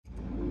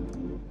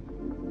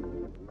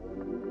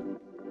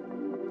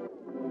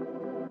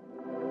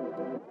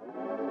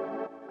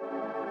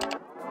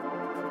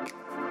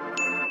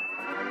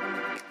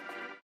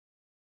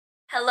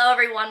Hello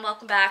everyone,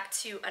 welcome back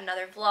to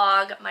another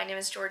vlog. My name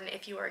is Jordan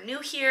if you are new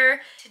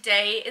here.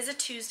 Today is a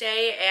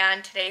Tuesday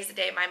and today is the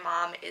day my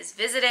mom is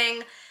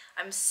visiting.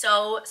 I'm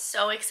so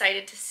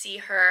excited to see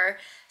her.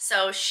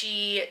 So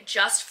she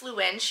just flew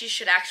in. She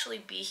should actually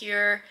be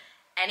here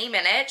any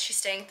minute. She's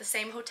staying at the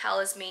same hotel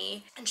as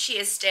me and she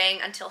is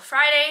staying until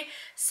Friday,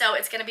 so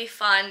it's gonna be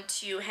fun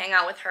to hang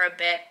out with her a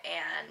bit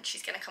and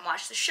she's gonna come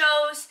watch the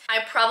shows. I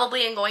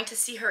probably am going to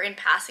see her in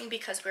passing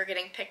because we're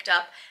getting picked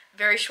up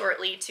very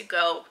shortly to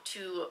go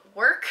to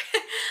work.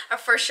 Our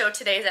first show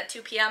today is at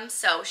 2 p.m.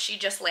 so she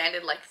just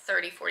landed like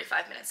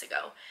 30-45 minutes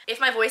ago.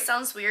 If my voice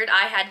sounds weird,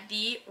 I had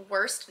the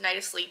worst night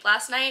of sleep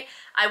last night.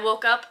 I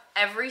woke up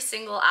every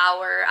single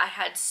hour. I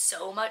had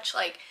so much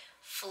like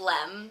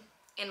phlegm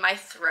in my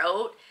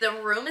throat. The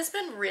room has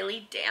been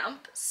really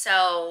damp,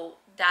 so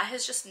that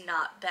has just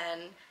not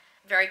been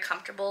very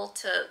comfortable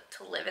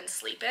to live and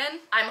sleep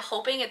in. I'm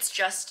hoping it's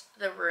just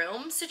the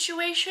room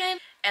situation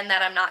and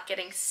that I'm not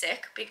getting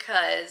sick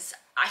because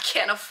I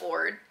can't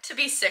afford to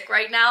be sick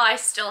right now. I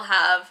still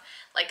have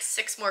like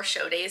 6 more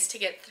show days to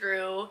get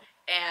through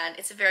and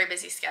it's a very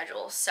busy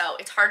schedule, so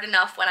it's hard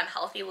enough when I'm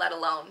healthy, let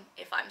alone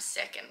if I'm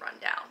sick and run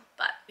down.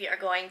 But we are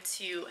going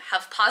to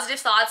have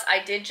positive thoughts.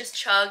 I did just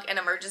chug an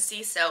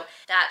emergency, so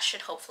that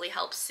should hopefully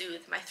help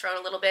soothe my throat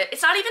a little bit.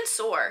 It's not even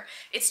sore,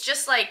 it's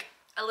just like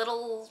a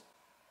little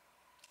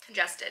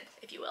congested,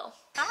 if you will.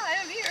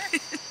 Hi, I'm here.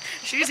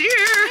 She's here.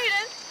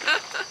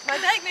 My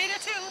bag made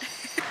it too.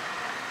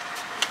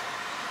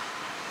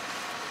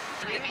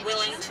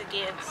 Willing to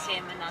give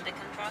him another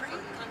contract?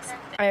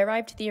 I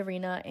arrived to the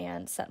arena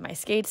and set my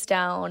skates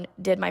down,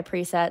 did my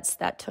presets.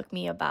 That took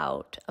me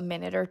about a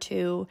minute or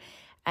two,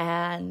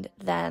 and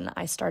then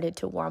I started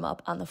to warm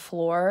up on the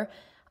floor.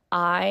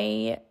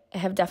 I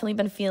have definitely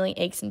been feeling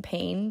aches and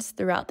pains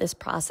throughout this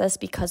process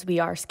because we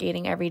are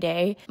skating every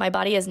day. My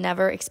body has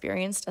never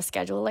experienced a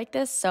schedule like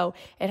this, so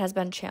it has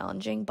been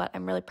challenging, but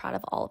I'm really proud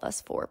of all of us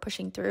for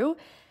pushing through.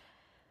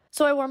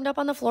 So I warmed up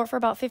on the floor for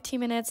about 15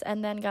 minutes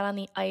and then got on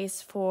the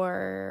ice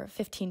for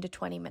 15 to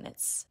 20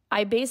 minutes.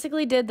 I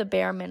basically did the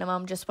bare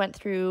minimum, just went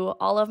through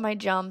all of my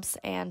jumps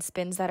and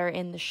spins that are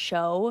in the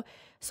show,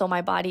 so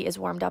my body is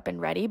warmed up and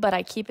ready, but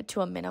I keep it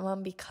to a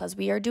minimum because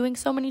we are doing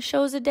so many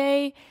shows a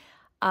day.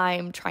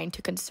 I'm trying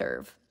to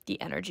conserve the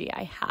energy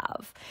I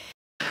have.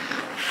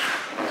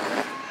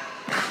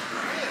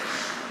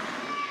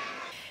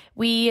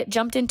 We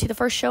jumped into the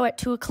first show at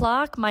 2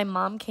 o'clock. My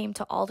mom came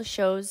to all the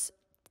shows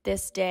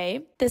this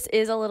day. This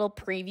is a little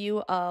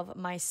preview of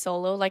my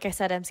solo. Like I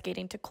said, I'm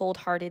skating to Cold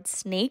Hearted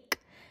Snake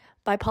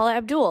by Paula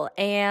Abdul.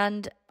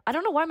 And I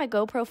don't know why my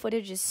GoPro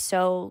footage is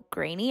so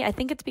grainy. I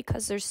think it's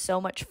because there's so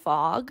much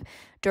fog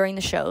during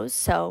the shows.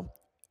 So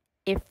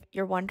if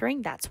you're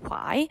wondering, that's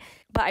why.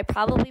 But I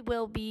probably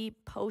will be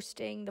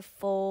posting the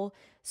full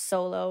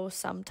solo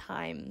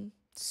sometime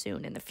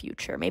soon in the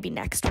future, maybe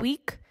next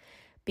week,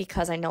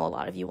 because I know a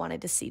lot of you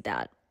wanted to see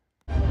that.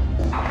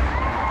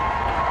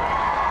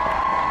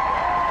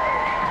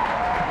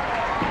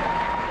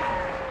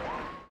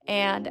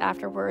 And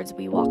afterwards,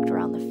 we walked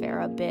around the fair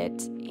a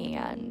bit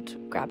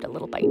and grabbed a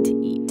little bite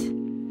to eat.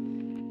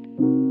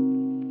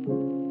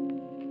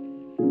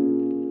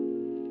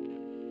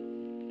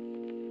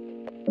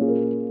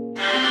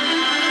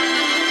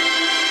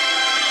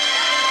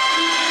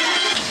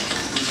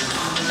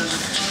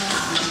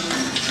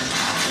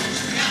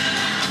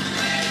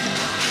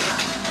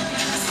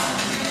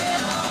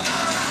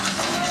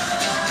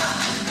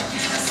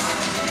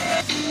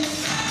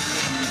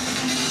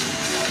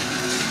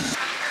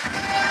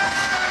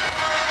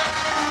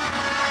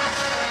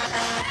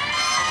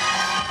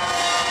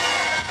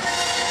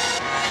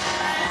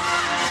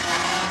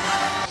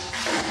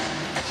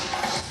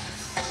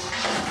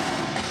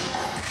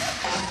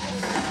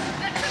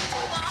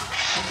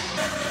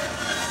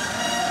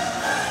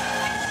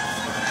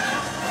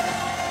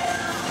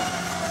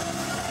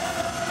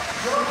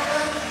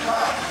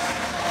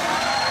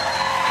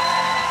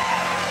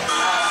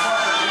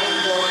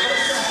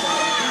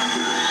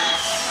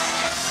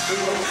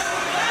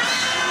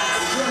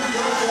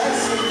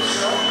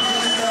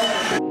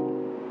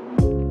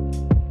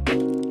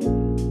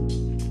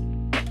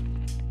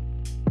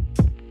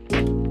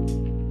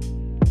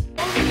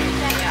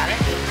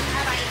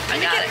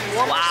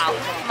 Wow.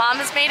 Mom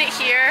has made it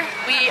here.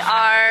 We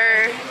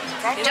are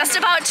just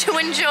about to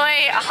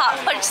enjoy a hot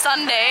fudge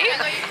sundae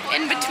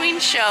in between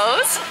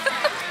shows.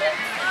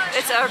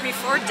 It's our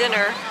before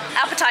dinner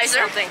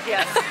Appetizer. something.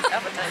 Yeah,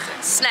 appetizer.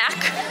 Snack.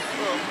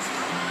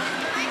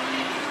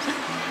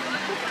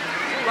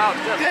 Wow,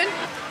 good. Good.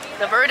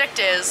 The verdict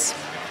is,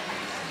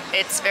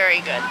 it's very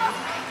good.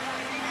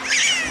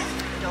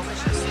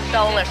 Delicious.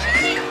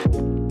 Delicious.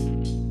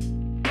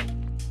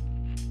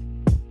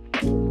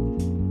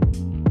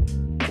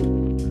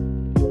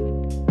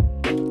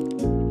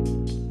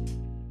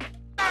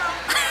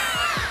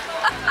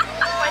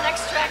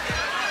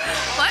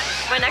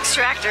 My next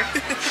tractor.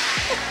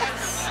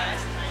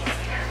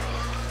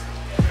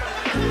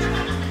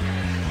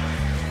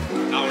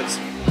 No, it's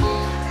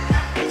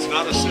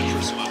not a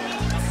citrus one.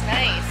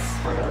 Nice.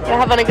 You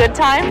having a good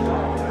time?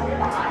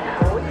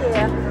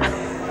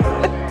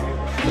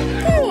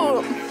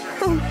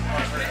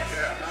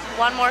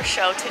 One more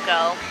show to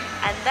go,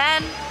 and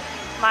then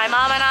my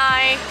mom and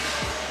I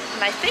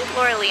think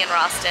Laura Lee and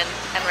Roston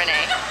and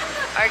Renee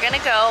are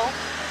gonna go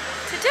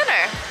to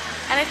dinner,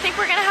 and I think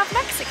we're gonna have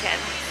Mexican.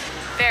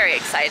 Very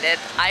excited.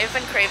 I've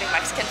been craving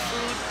Mexican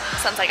food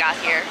since I got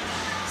here,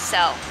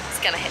 so it's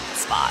gonna hit the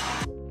spot.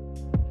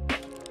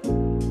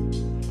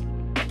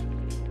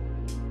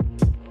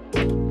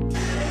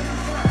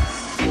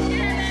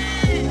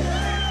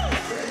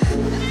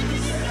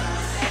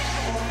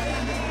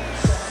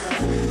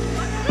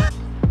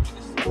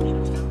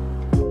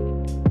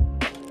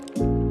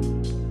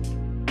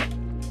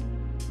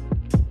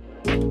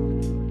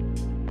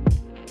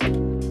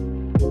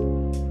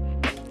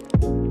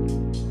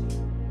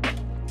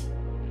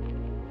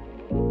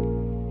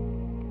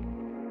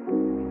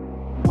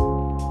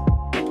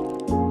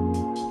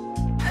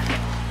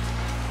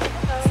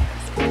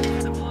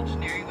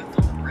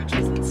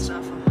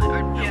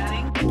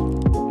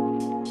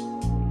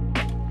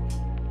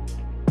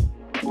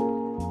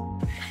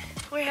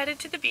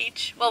 To the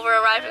beach. Well, we're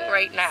arriving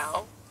right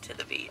now to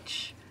the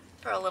beach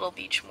for a little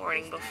beach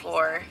morning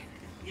before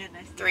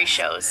 3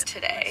 shows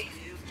today.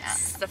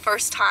 It's the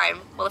first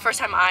time, well, the first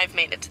time I've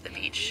made it to the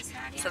beach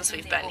since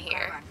we've been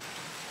here.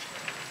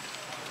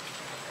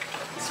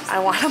 I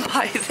want to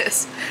buy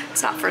this.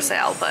 It's not for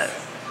sale, but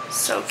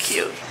so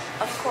cute.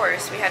 Of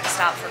course, we had to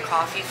stop for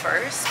coffee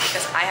first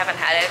because I haven't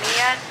had any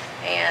yet,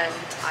 and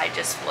I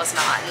just was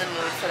not in the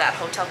mood for that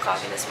hotel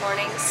coffee this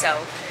morning,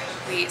 so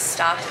we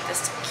stopped at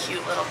this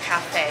cute little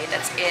cafe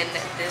that's in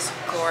this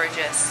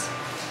gorgeous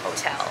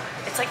hotel.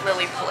 It's like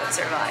Lily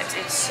Pulitzer vibes.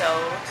 It's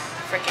so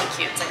freaking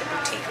cute. It's like a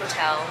boutique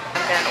hotel.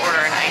 I'm gonna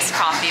order an iced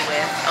coffee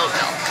with oat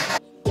milk.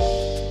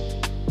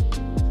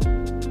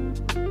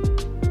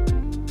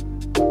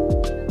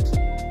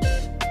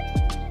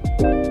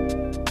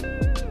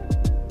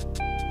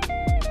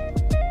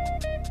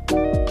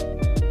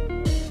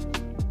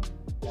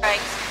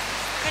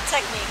 Good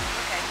technique.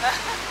 Okay.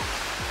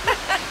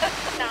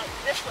 Now,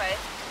 this way.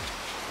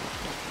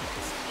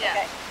 Yeah.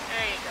 Okay.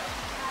 There you go.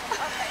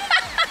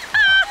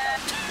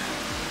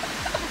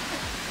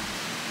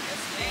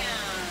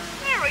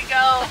 There we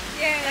go.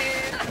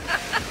 Yay.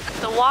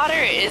 The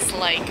water is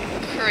like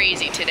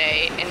crazy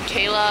today, and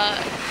Kayla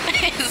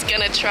is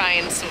gonna try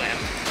and swim.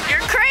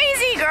 You're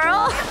crazy,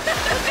 girl!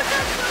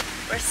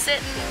 We're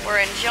sitting, we're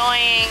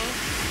enjoying.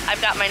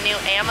 I've got my new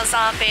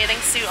Amazon bathing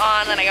suit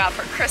on that I got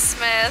for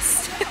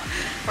Christmas.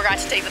 Forgot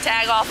to take the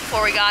tag off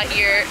before we got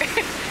here.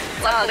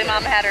 Luckily,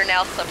 Mom had her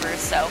nail clippers,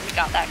 so we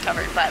got that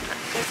covered. But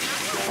there's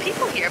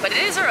people here, but it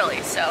is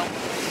early, so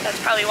that's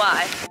probably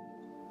why.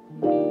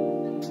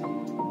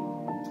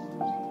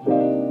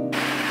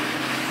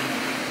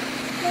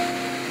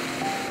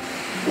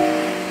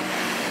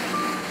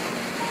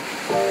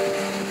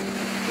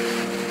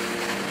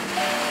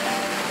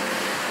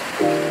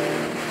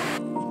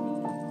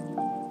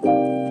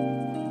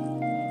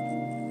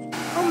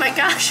 Oh my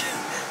gosh,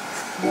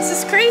 this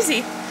is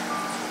crazy.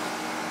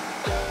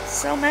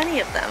 So many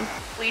of them.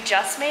 We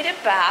just made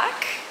it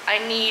back. I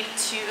need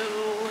to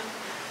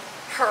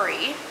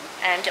hurry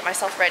and get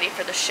myself ready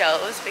for the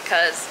shows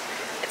because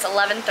it's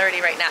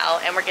 11:30 right now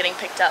and we're getting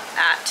picked up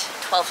at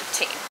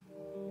 12:15.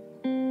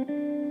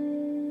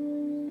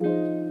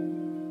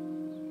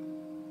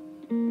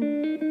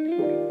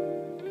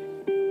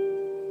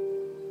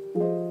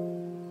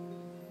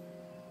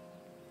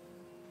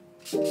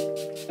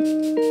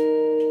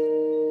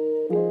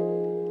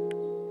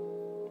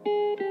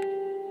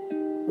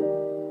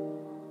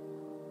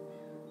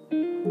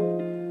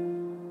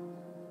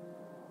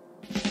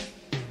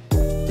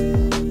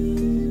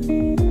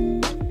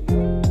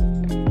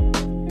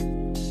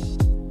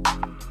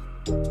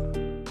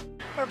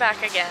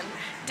 Back again.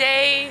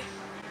 Day...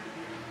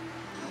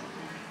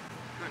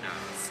 Who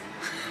knows?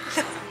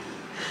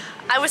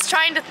 I was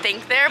trying to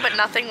think there, but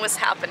nothing was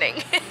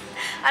happening.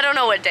 I don't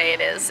know what day it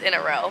is in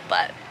a row,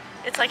 but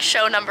it's like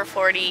show number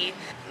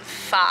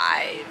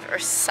 45 or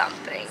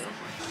something.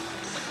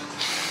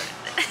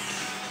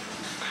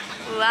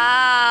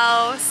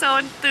 Wow, so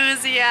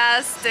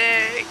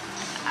enthusiastic.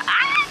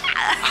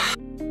 Ah!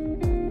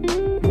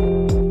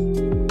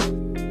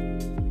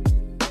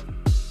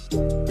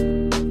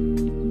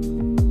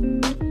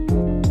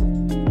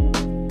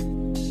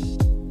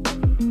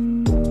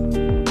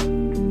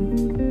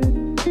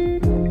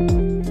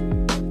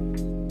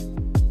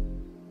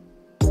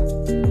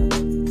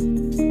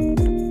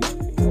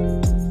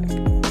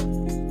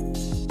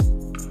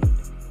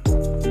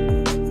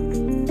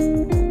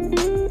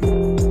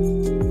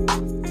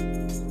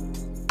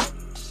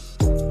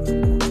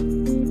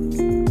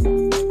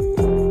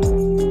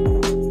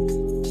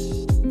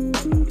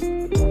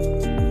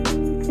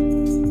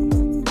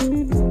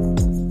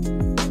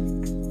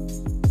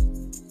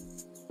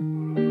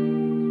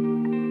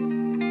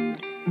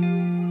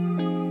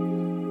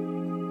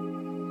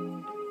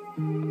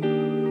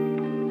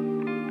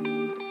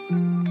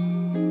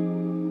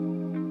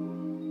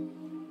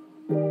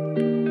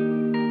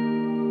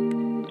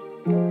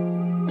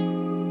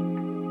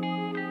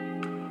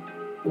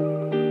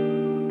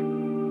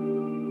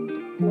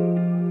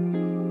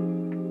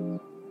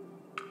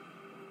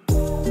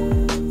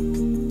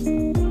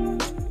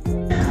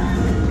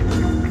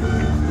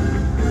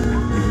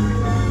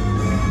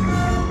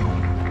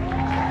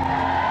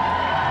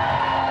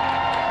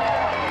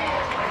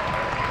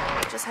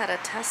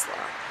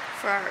 Tesla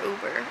for our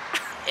Uber.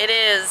 It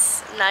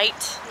is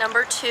night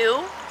number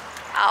 2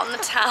 out in the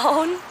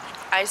town.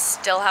 I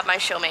still have my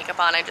show makeup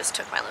on. I just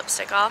took my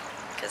lipstick off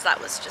because that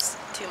was just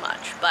too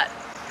much, but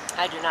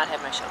I do not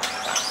have my show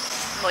makeup on.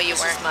 well, you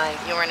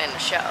weren't in the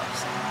show.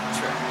 So.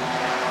 True.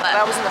 But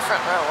I was in the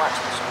front row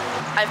watching the show.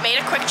 I've made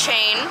a quick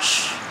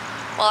change.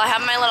 Well, I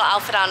have my little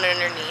outfit on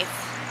underneath.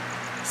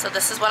 So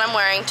this is what I'm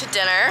wearing to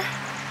dinner.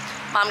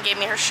 Mom gave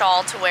me her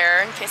shawl to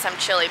wear in case I'm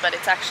chilly, but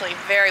it's actually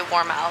very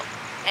warm out.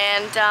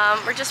 And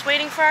we're just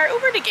waiting for our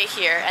Uber to get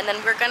here, and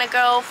then we're gonna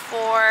go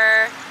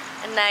for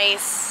a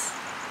nice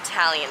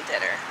Italian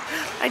dinner.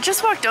 I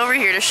just walked over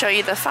here to show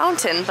you the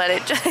fountain, but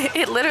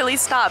it literally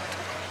stopped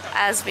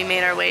as we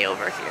made our way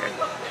over here.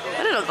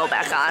 But it'll go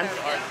back on.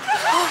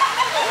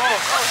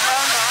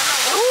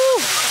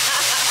 Ooh.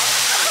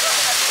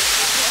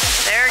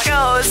 There it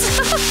goes.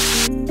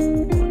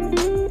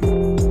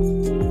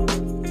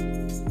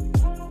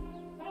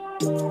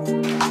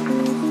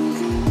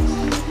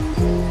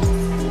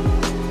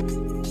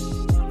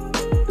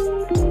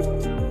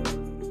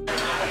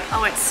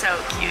 Oh, it's so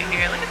cute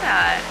here. Look at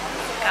that.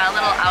 Got a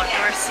little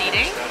outdoor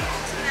seating,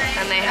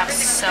 and they have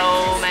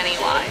so many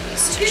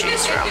wines to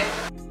choose from.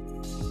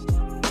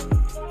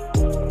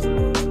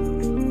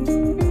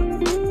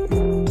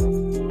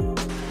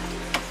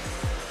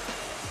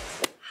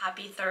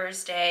 Happy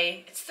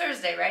Thursday. It's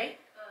Thursday, right?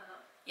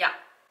 Yeah,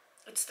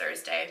 it's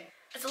Thursday.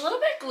 It's a little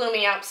bit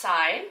gloomy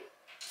outside,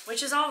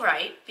 which is all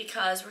right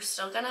because we're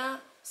still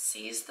gonna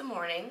seize the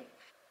morning.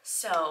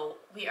 So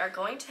we are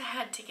going to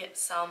head to get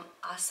some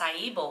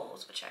acai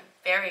bowls, which I'm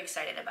very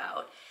excited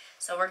about.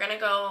 So we're gonna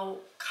go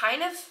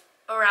kind of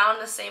around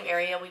the same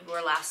area we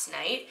were last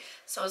night.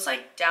 So it's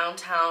like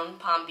downtown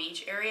Palm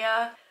Beach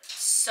area.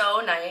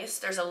 So nice.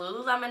 There's a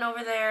Lululemon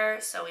over there,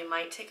 so we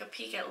might take a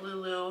peek at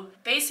Lulu.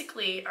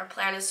 Basically, our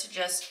plan is to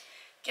just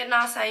get an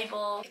acai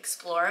bowl,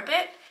 explore a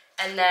bit,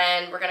 and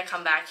then we're gonna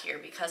come back here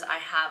because I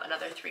have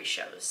another 3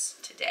 shows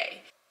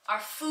today. Our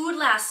food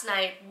last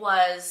night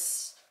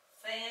was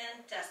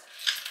fantastic.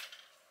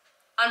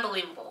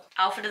 Unbelievable.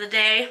 Outfit of the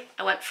day,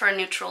 I went for a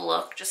neutral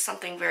look, just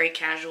something very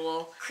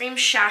casual. Cream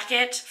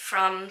shacket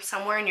from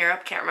somewhere in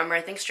Europe, can't remember,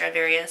 I think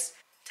Stradivarius.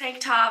 Tank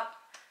top,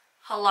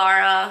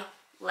 Halara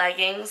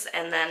leggings,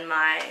 and then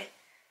my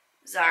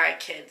Zara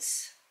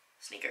Kids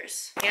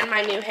sneakers. And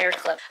my new hair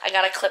clip. I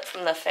got a clip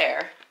from the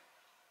fair.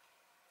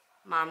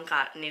 Mom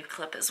got a new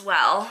clip as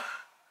well.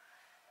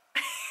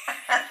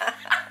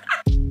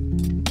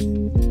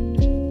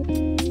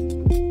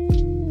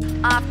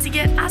 Off to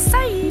get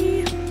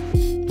acai.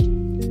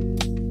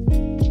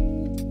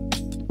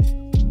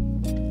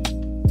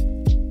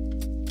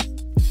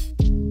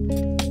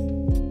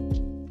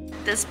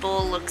 This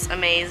bowl looks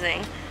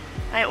amazing.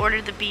 I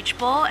ordered the beach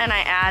bowl and I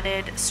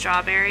added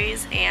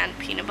strawberries and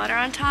peanut butter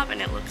on top,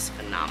 and it looks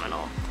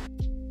phenomenal.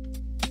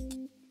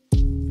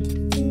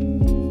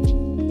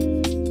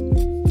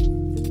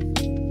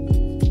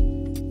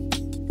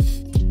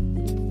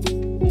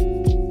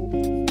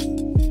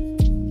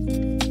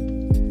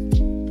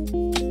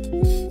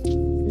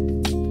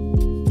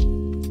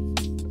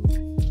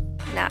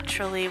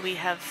 Naturally, we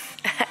have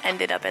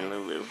ended up in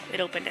Lulu. It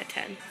opened at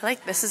 10. I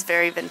like this is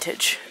very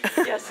vintage.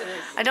 Yes, it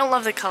is. I don't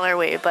love the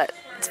colorway, but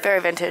it's very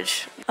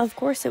vintage. Of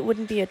course, it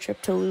wouldn't be a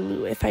trip to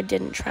Lulu if I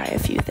didn't try a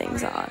few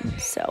things on.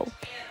 So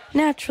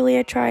naturally,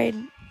 I tried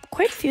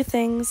quite a few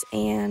things,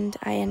 and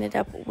I ended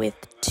up with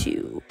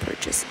 2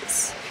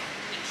 purchases.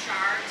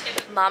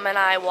 Mom and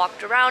I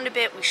walked around a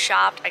bit. We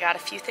shopped. I got a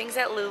few things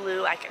at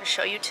Lulu I can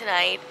show you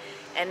tonight.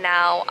 And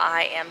now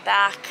I am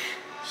back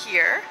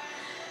here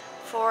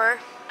for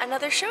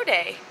another show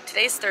day.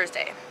 Today's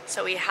Thursday,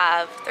 so we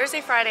have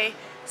Thursday, Friday,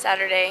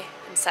 Saturday,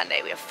 and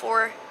Sunday. We have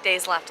 4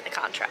 days left of the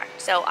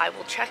contract. So I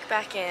will check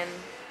back in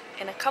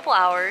a couple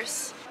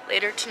hours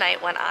later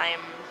tonight when I'm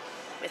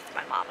with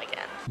my mom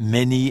again.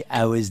 Many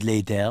hours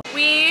later.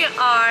 We're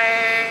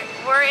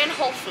in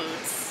Whole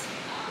Foods.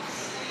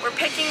 We're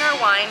picking our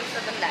wine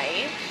for the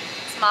night.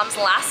 It's Mom's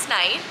last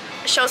night.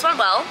 The shows went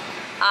well.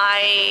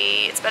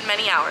 It's been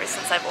many hours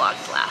since I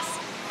vlogged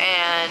last,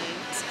 and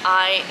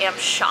I am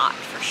shot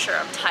for sure.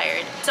 I'm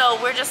tired.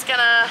 So we're just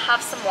gonna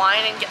have some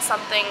wine and get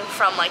something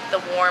from like the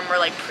warm or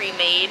like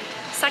pre-made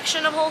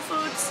section of Whole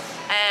Foods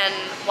and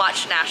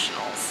watch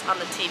Nationals on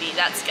the TV.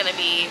 That's gonna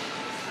be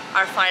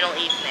our final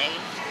evening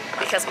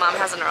because Mom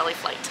has an early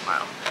flight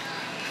tomorrow.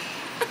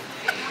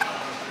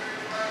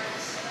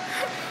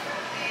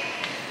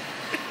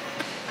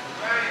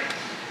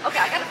 Okay,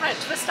 I gotta find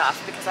a twist off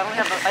because I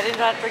didn't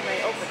know how to bring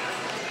my opener.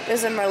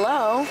 There's a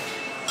Merlot.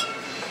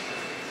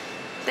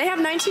 They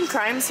have 19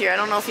 Crimes here. I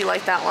don't know if you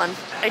like that one.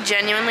 I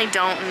genuinely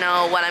don't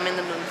know what I'm in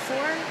the mood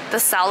for. The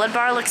salad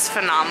bar looks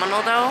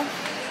phenomenal though.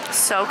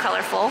 So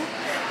colorful.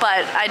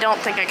 But I don't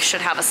think I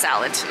should have a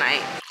salad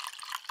tonight.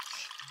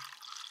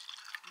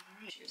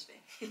 Cheers,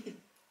 babe.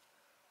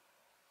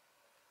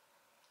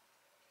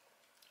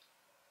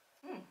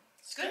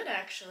 It's good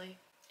actually.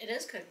 It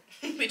is good.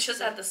 We just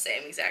had the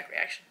same exact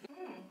reaction.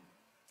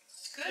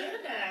 It's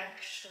good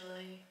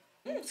actually.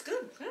 It's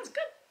good. It's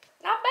good.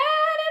 Not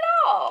bad at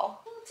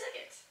all. We'll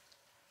take it.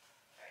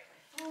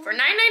 for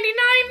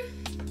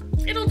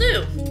 $9.99, it'll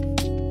do.